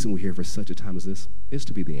the reason we're here for such a time as this is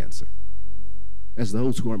to be the answer. As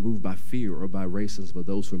those who aren't moved by fear or by racism, but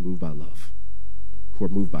those who are moved by love, who are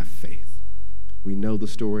moved by faith. We know the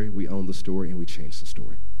story, we own the story, and we change the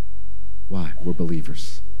story. Why? We're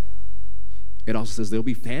believers. It also says there'll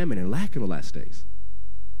be famine and lack in the last days.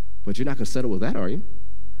 But you're not going to settle with that, are you?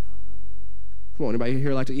 Come on, anybody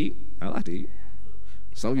here like to eat? I like to eat.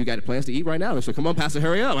 Some of you got plans to eat right now. So come on, Pastor,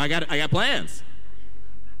 hurry up. I got plans.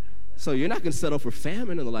 So you're not going to settle for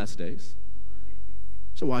famine in the last days.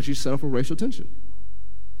 So why should you settle for racial tension?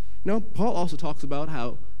 You know, Paul also talks about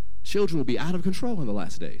how children will be out of control in the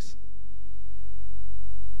last days.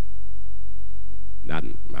 Not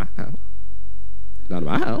in my house. Not in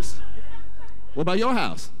my house. What about your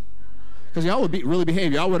house? Because y'all would really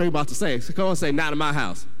behave. Y'all what are you about to say? So come on and say, not in my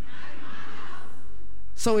house.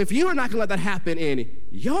 So if you are not going to let that happen in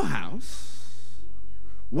your house,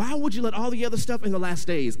 why would you let all the other stuff in the last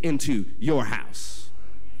days into your house?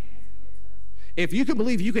 If you can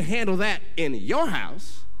believe you can handle that in your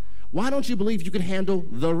house, why don't you believe you can handle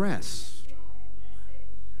the rest?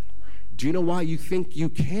 Do you know why you think you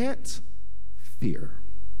can't? Fear.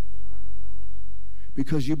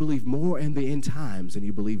 Because you believe more in the end times than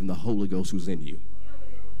you believe in the Holy Ghost who's in you.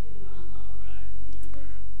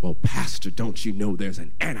 Well, Pastor, don't you know there's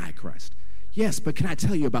an Antichrist? Yes, but can I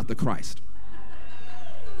tell you about the Christ?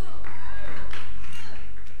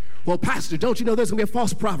 Well, Pastor, don't you know there's going to be a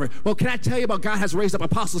false prophet? Well, can I tell you about God has raised up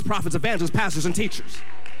apostles, prophets, evangelists, pastors, and teachers?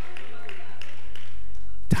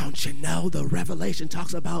 Don't you know the Revelation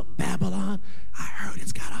talks about Babylon? I heard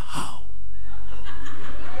it's got a hoe.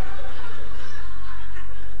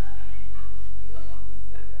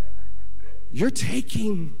 You're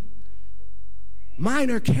taking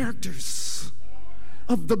minor characters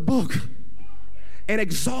of the book and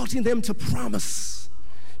exalting them to promise.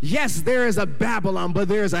 Yes, there is a Babylon, but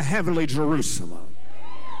there is a heavenly Jerusalem.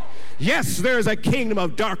 Yes, there is a kingdom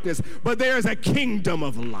of darkness, but there is a kingdom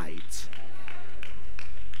of light.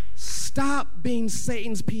 Stop being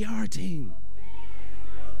Satan's PR team.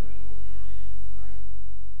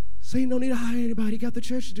 Satan don't need to hire anybody. He got the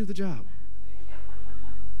church to do the job.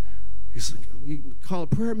 You call it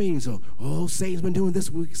prayer meetings. Oh, Satan's been doing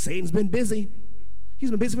this week. Satan's been busy. He's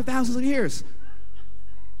been busy for thousands of years.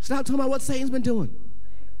 Stop talking about what Satan's been doing.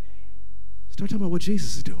 Start talking about what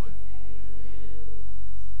Jesus is doing.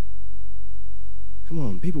 Come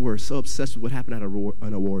on, people were so obsessed with what happened at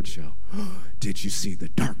an award show. Did you see the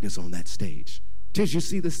darkness on that stage? Did you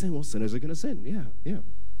see the sin? Well, sinners are going to sin. Yeah.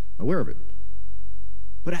 Aware of it.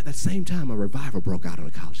 But at the same time, a revival broke out on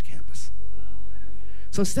a college campus.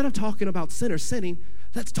 So instead of talking about sinners sinning,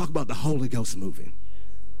 let's talk about the Holy Ghost moving.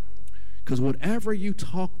 Because whatever you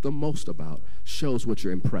talk the most about shows what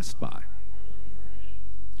you're impressed by.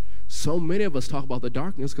 So many of us talk about the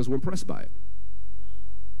darkness because we're impressed by it.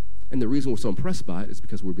 And the reason we're so impressed by it is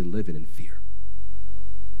because we've been living in fear.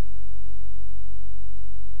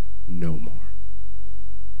 No more.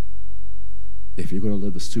 If you're going to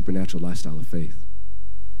live the supernatural lifestyle of faith,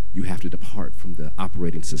 you have to depart from the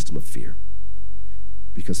operating system of fear.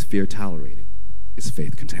 Because fear tolerated is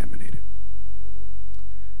faith contaminated.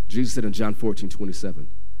 Jesus said in John 14:27,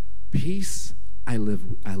 peace I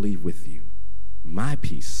leave with you. My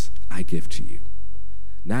peace I give to you.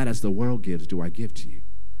 Not as the world gives do I give to you.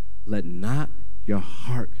 Let not your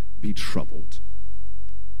heart be troubled,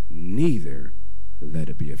 neither let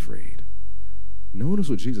it be afraid. Notice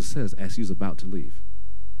what Jesus says as he's about to leave.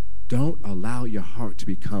 Don't allow your heart to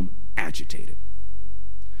become agitated.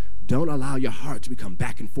 Don't allow your heart to become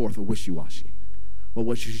back and forth or wishy-washy. Well,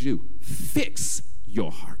 what you should do, fix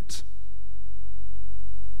your heart.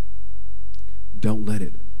 Don't let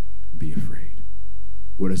it be afraid.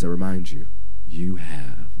 What does that remind you? You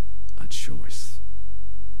have a choice.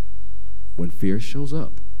 When fear shows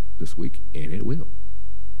up this week, and it will,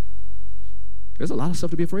 there's a lot of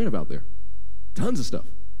stuff to be afraid of out there. Tons of stuff.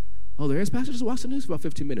 Oh, there is, Pastor, just watch the news for about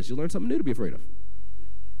 15 minutes. You'll learn something new to be afraid of.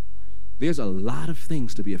 There's a lot of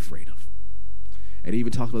things to be afraid of. And it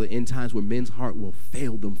even talks about the end times where men's heart will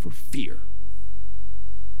fail them for fear.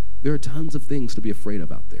 There are tons of things to be afraid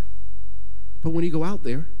of out there. But when you go out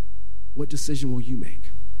there, what decision will you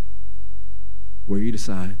make? where you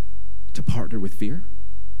decide to partner with fear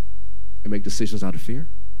and make decisions out of fear?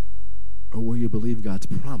 Or will you believe God's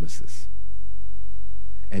promises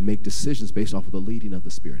and make decisions based off of the leading of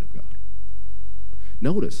the Spirit of God?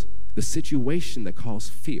 Notice, the situation that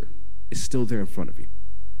caused fear is still there in front of you,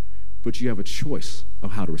 but you have a choice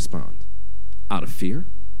of how to respond. Out of fear,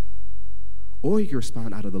 or you can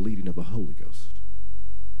respond out of the leading of the Holy Ghost.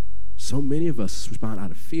 So many of us respond out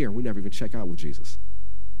of fear, and we never even check out with Jesus.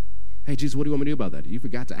 Hey, Jesus, what do you want me to do about that? You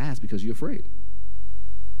forgot to ask because you're afraid.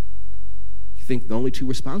 You think the only two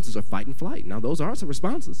responses are fight and flight. Now, those are some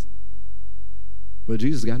responses, but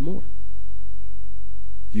Jesus got more.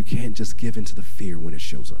 You can't just give in to the fear when it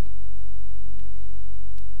shows up.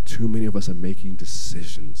 Too many of us are making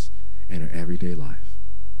decisions in our everyday life,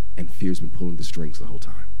 and fear's been pulling the strings the whole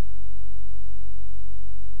time.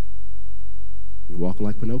 You're walking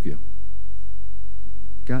like Pinocchio.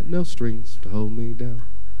 Got no strings to hold me down.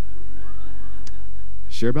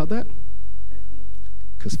 Sure about that?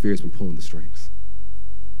 Because fear's been pulling the strings.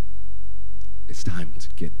 It's time to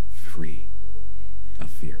get free of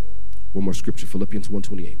fear. One more scripture, Philippians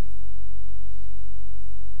 1:28.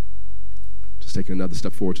 Just taking another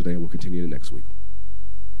step forward today, and we'll continue next week.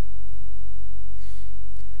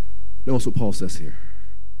 Notice what Paul says here.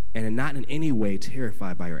 And are not in any way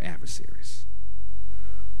terrified by your adversaries.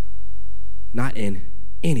 Not in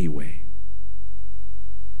any way.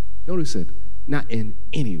 Notice he said, not in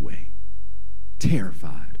any way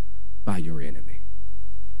terrified by your enemy.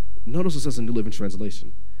 Notice what it says in New Living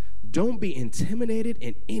Translation. Don't be intimidated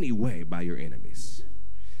in any way by your enemies.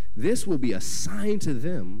 This will be a sign to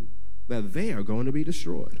them that they are going to be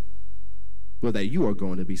destroyed, but that you are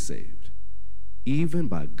going to be saved, even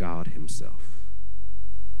by God himself.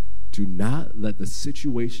 Do not let the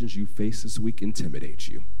situations you face this week intimidate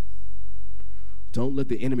you. Don't let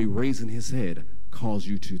the enemy raising his head cause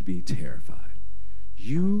you to be terrified.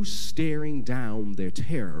 You staring down their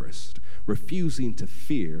terrorist, refusing to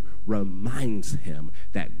fear, reminds him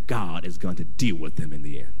that God is going to deal with them in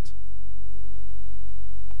the end.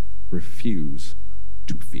 Refuse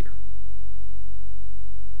to fear.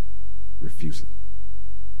 Refuse it.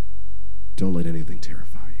 Don't let anything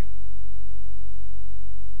terrify you.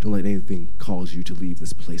 Don't let anything cause you to leave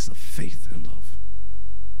this place of faith and love.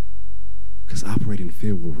 Because operating in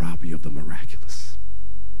fear will rob you of the miraculous.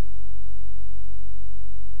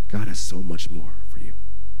 God has so much more for you.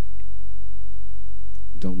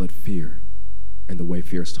 Don't let fear and the way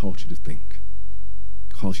fear has taught you to think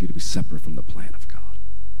cause you to be separate from the plan of God.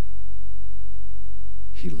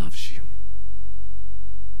 He loves you.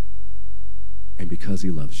 And because he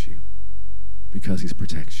loves you, because he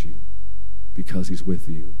protects you, because he's with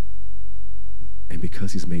you, and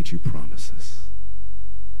because he's made you promises,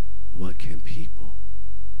 what can people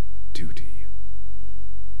do to you?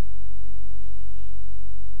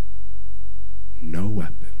 No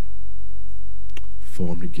weapon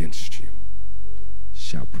formed against you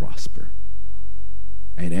shall prosper,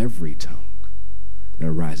 and every tongue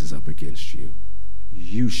that rises up against you,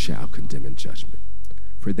 you shall condemn in judgment.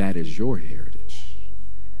 For that is your heritage,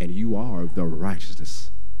 and you are the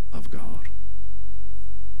righteousness of God.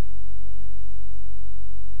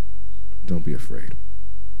 Don't be afraid.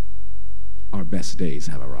 Our best days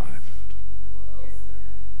have arrived.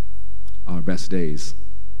 Our best days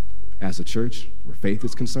as a church where faith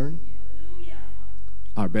is concerned.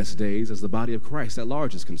 Our best days as the body of Christ at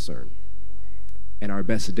large is concerned. And our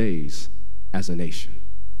best days as a nation.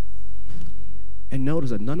 And notice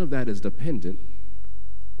that none of that is dependent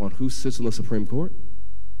on who sits in the Supreme Court,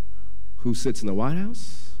 who sits in the White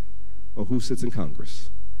House, or who sits in Congress.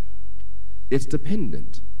 It's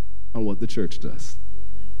dependent on what the church does.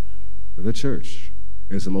 The church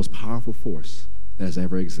is the most powerful force that has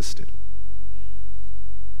ever existed.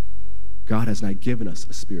 God has not given us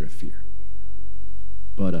a spirit of fear,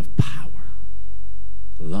 but of power,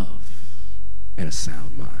 love, and a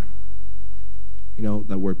sound mind. You know,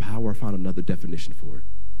 that word power, I found another definition for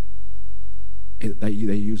it. They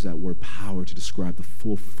use that word power to describe the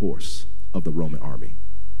full force of the Roman army,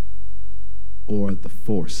 or the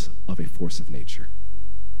force of a force of nature.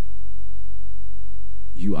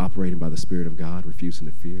 You operating by the Spirit of God, refusing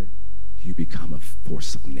to fear, you become a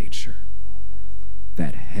force of nature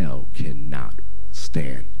that hell cannot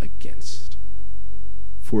stand against.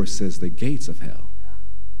 For it says, the gates of hell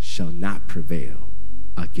shall not prevail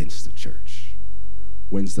against the church.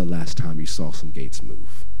 When's the last time you saw some gates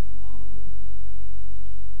move?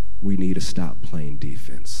 We need to stop playing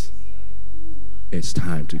defense. It's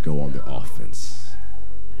time to go on the offense.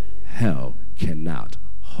 Hell cannot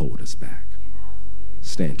hold us back.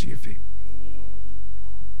 Stand to your feet.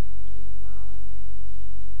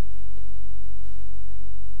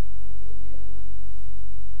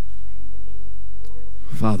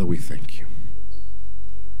 Father, we thank you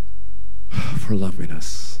for loving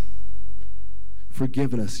us, for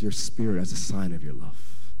giving us your Spirit as a sign of your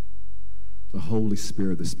love. The Holy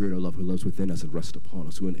Spirit, the Spirit of love who lives within us and rests upon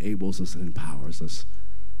us, who enables us and empowers us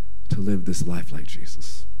to live this life like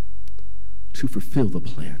Jesus, to fulfill the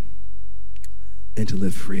plan, and to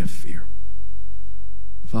live free of fear.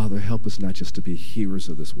 Father, help us not just to be hearers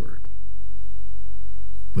of this word,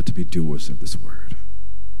 but to be doers of this word.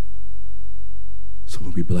 So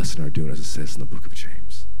we'll be blessed in our doing, as it says in the book of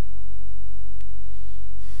James.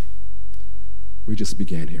 We just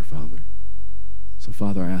began here, Father. So,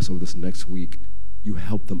 Father, I ask over this next week, you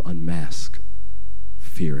help them unmask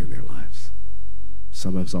fear in their lives.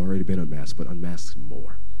 Some of us already been unmasked, but unmask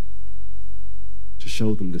more. To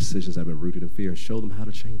show them decisions that have been rooted in fear and show them how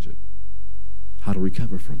to change it, how to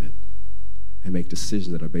recover from it, and make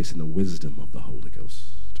decisions that are based in the wisdom of the Holy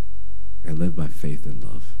Ghost and live by faith and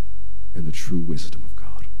love and the true wisdom of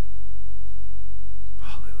God.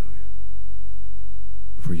 Hallelujah.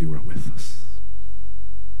 For you are with us.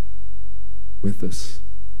 With us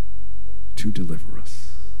to deliver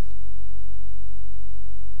us.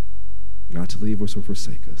 Not to leave us or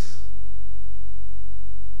forsake us,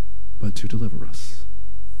 but to deliver us.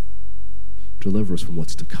 Deliver us from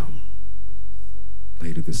what's to come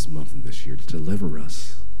later this month and this year. To deliver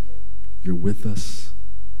us. You're with us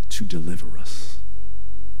to deliver us.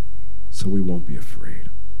 So we won't be afraid.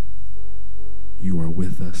 You are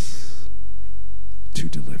with us to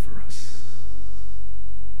deliver us.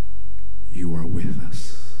 You are with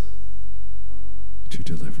us to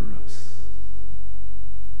deliver us.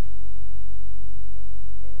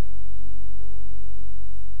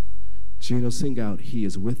 Gino, sing out, He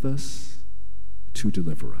is with us to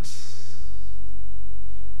deliver us.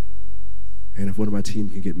 And if one of my team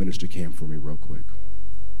can get Minister Cam for me real quick.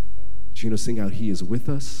 Gino, sing out, He is with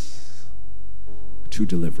us to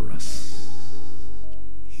deliver us.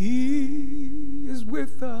 He is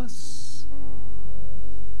with us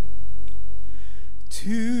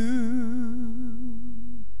to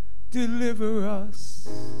deliver us.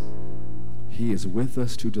 He is with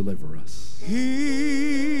us to deliver us. He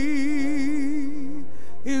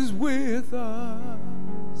is with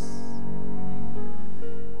us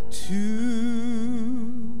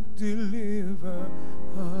to deliver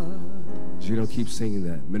us. Gino, keep singing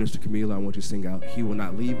that. Minister Camila, I want you to sing out, He will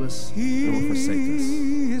not leave us nor forsake us.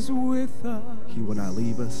 He is with us. He will not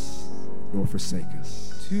leave us nor forsake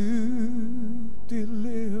us. To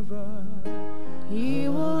deliver. He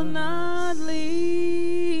will not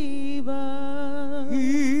leave us.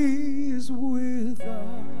 He is with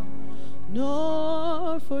us.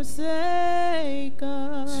 Nor forsake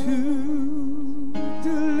us. To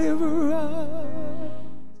deliver us.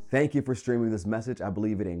 Thank you for streaming this message. I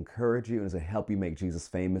believe it encouraged you and is to help you make Jesus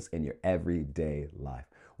famous in your everyday life.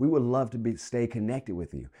 We would love to stay connected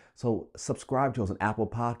with you. So subscribe to us on Apple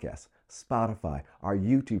Podcasts, Spotify, our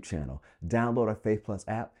YouTube channel, download our Faith Plus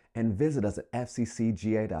app, and visit us at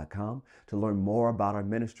fccga.com to learn more about our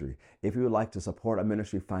ministry. If you would like to support our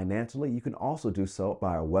ministry financially, you can also do so by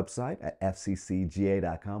our website at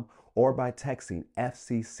fccga.com or by texting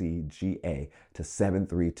FCCGA to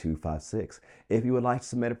 73256. If you would like to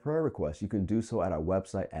submit a prayer request, you can do so at our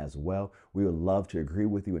website as well. We would love to agree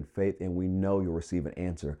with you in faith, and we know you'll receive an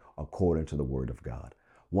answer according to the Word of God.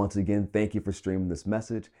 Once again, thank you for streaming this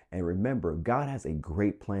message. And remember, God has a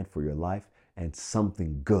great plan for your life, and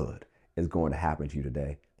something good is going to happen to you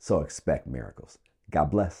today. So expect miracles. God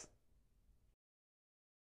bless.